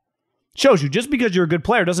bad. Shows you, just because you're a good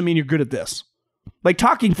player doesn't mean you're good at this. Like,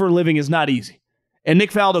 talking for a living is not easy. And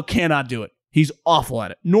Nick Faldo cannot do it. He's awful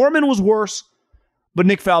at it. Norman was worse, but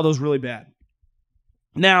Nick Faldo's really bad.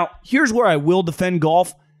 Now, here's where I will defend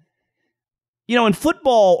golf. In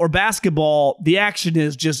football or basketball, the action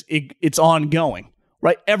is just, it's ongoing,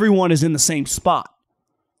 right? Everyone is in the same spot.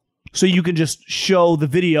 So you can just show the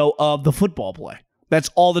video of the football play. That's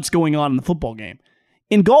all that's going on in the football game.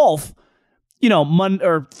 In golf, Monday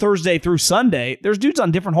or Thursday through Sunday, there's dudes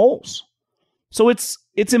on different holes. So it's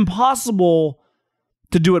impossible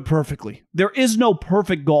to do it perfectly. There is no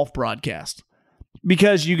perfect golf broadcast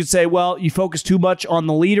because you could say, well, you focus too much on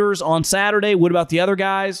the leaders on Saturday. What about the other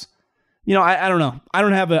guys? I don't know. I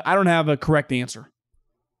don't have a correct answer,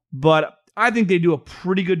 but I think they do a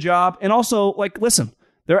pretty good job. And also, like, listen,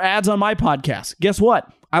 there are ads on my podcast. Guess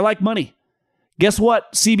what? I like money. Guess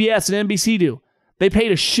what CBS and NBC do? They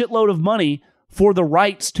paid a shitload of money for the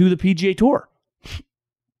rights to the PGA Tour.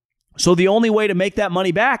 So the only way to make that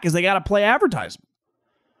money back is they got to play advertisement.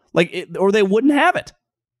 Or they wouldn't have it.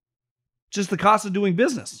 Just the cost of doing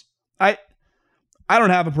business. I don't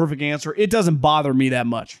have a perfect answer. It doesn't bother me that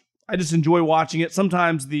much. I just enjoy watching it.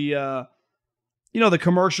 Sometimes the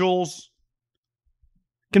commercials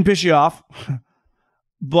can piss you off.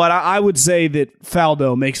 But I would say that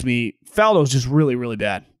Faldo's just really, really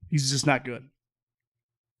bad. He's just not good.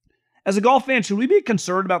 As a golf fan, should we be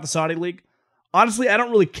concerned about the Saudi League? Honestly, I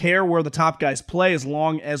don't really care where the top guys play as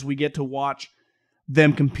long as we get to watch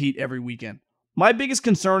them compete every weekend. My biggest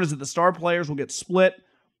concern is that the star players will get split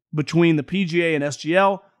between the PGA and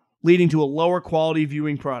SGL, leading to a lower quality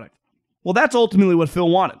viewing product. Well, that's ultimately what Phil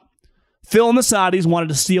wanted. Phil and the Saudis wanted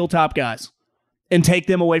to steal top guys and take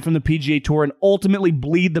them away from the PGA Tour and ultimately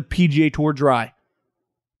bleed the PGA Tour dry.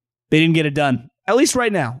 They didn't get it done, at least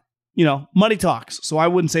right now. Money talks, so I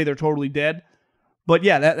wouldn't say they're totally dead. But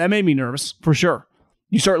yeah, that made me nervous, for sure.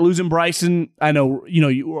 You start losing Bryson, I know,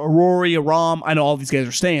 Rory, Rahm, I know all these guys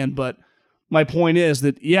are staying, but my point is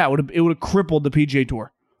that, yeah, it would have crippled the PGA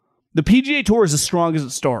Tour. The PGA Tour is as strong as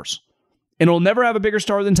its stars, and it'll never have a bigger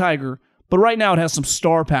star than Tiger, but right now it has some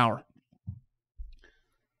star power.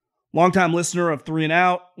 Longtime listener of 3 and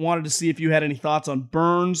Out wanted to see if you had any thoughts on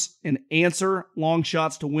Burns and Answer long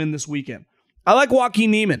shots to win this weekend. I like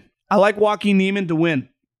Joaquin Niemann. To win.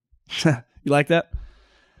 You like that?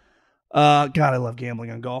 God, I love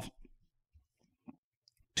gambling on golf.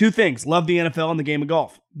 2 things. Love the NFL and the game of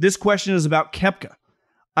golf. This question is about Koepka.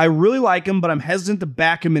 I really like him, but I'm hesitant to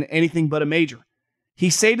back him in anything but a major. He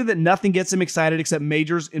stated that nothing gets him excited except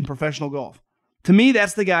majors in professional golf. To me,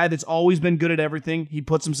 that's the guy that's always been good at everything he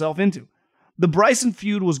puts himself into. The Bryson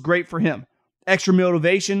feud was great for him. Extra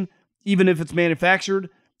motivation, even if it's manufactured,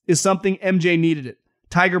 is something MJ needed it.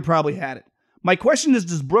 Tiger probably had it. My question is,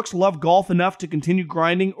 does Brooks love golf enough to continue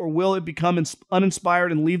grinding, or will it become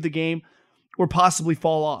uninspired and leave the game, or possibly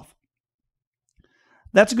fall off?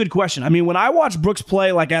 That's a good question. I mean, when I watched Brooks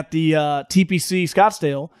play like at the TPC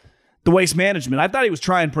Scottsdale, the Waste Management, I thought he was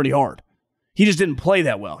trying pretty hard. He just didn't play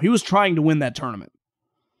that well. He was trying to win that tournament.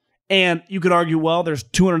 And you could argue, well, there's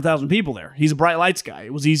 200,000 people there. He's a bright lights guy.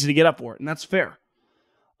 It was easy to get up for it, and that's fair.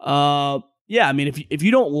 Yeah, I mean, if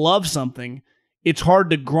you don't love something, it's hard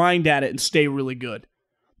to grind at it and stay really good.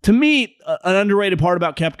 To me, an underrated part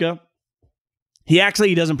about Koepka,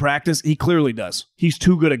 he doesn't practice. He clearly does. He's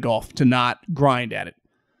too good at golf to not grind at it.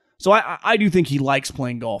 So I do think he likes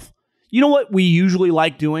playing golf. You know what we usually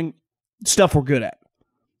like doing? Stuff we're good at.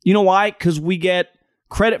 You know why? Because we get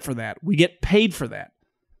credit for that. We get paid for that.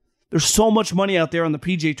 There's so much money out there on the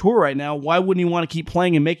PGA Tour right now. Why wouldn't you want to keep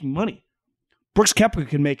playing and making money? Brooks Koepka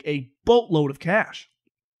can make a boatload of cash.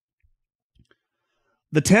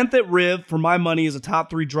 The 10th at Riv, for my money, is a top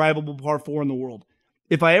 3 drivable par 4 in the world.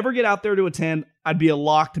 If I ever get out there to attend, I'd be a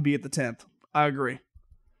lock to be at the 10th. I agree.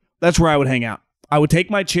 That's where I would hang out. I would take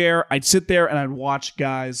my chair, I'd sit there, and I'd watch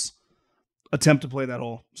guys attempt to play that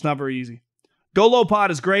hole. It's not very easy. Go Low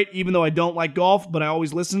Pod is great, even though I don't like golf, but I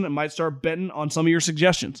always listen and might start betting on some of your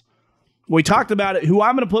suggestions. We talked about it. Who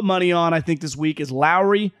I'm going to put money on, I think, this week is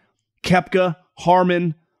Lowry, Koepka,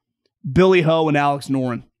 Harman, Billy Ho, and Alex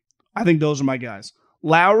Noren. I think those are my guys.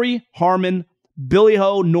 Lowry, Harman, Billy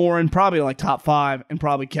Ho, Noren, probably like top 5, and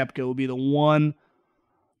probably Koepka will be the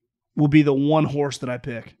one horse that I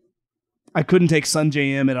pick. I couldn't take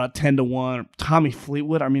Sungjae Im at a 10-1. Tommy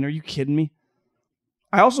Fleetwood. I mean, are you kidding me?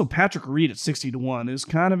 I also Patrick Reed at 60-1 is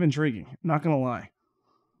kind of intriguing. Not going to lie.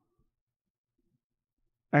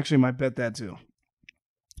 Actually, I might bet that too.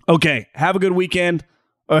 Okay, have a good weekend.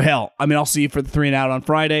 Or hell, I mean, I'll see you for the 3 and Out on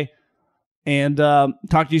Friday. And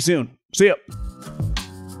talk to you soon. See ya.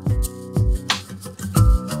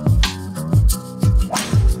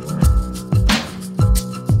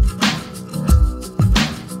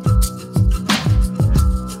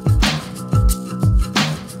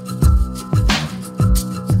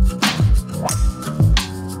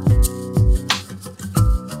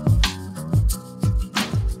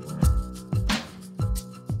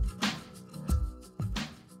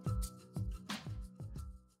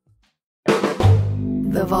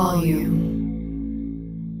 The volume.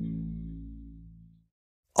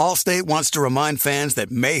 Allstate wants to remind fans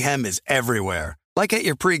that mayhem is everywhere, like at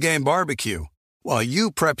your pregame barbecue. While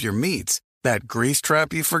you prep your meats, that grease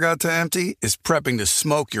trap you forgot to empty is prepping to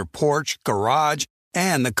smoke your porch, garage,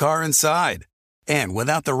 and the car inside. And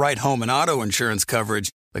without the right home and auto insurance coverage,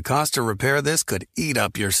 the cost to repair this could eat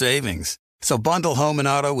up your savings. So bundle home and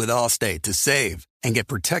auto with Allstate to save and get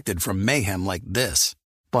protected from mayhem like this.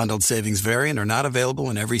 Bundled savings vary and are not available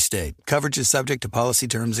in every state. Coverage is subject to policy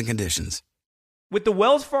terms and conditions. With the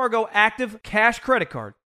Wells Fargo Active Cash Credit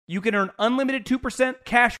Card, you can earn unlimited 2%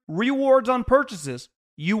 cash rewards on purchases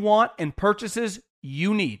you want and purchases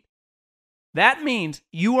you need. That means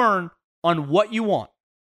you earn on what you want,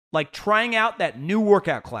 like trying out that new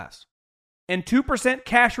workout class, and 2%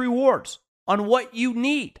 cash rewards on what you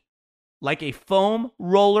need, like a foam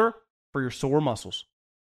roller for your sore muscles.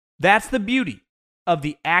 That's the beauty of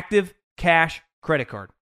the Active Cash Credit Card.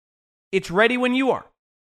 It's ready when you are,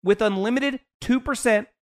 with unlimited 2%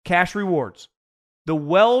 cash rewards. The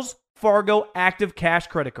Wells Fargo Active Cash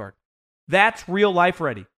Credit Card. That's real life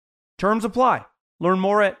ready. Terms apply. Learn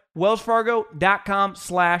more at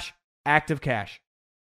wellsfargo.com/activecash.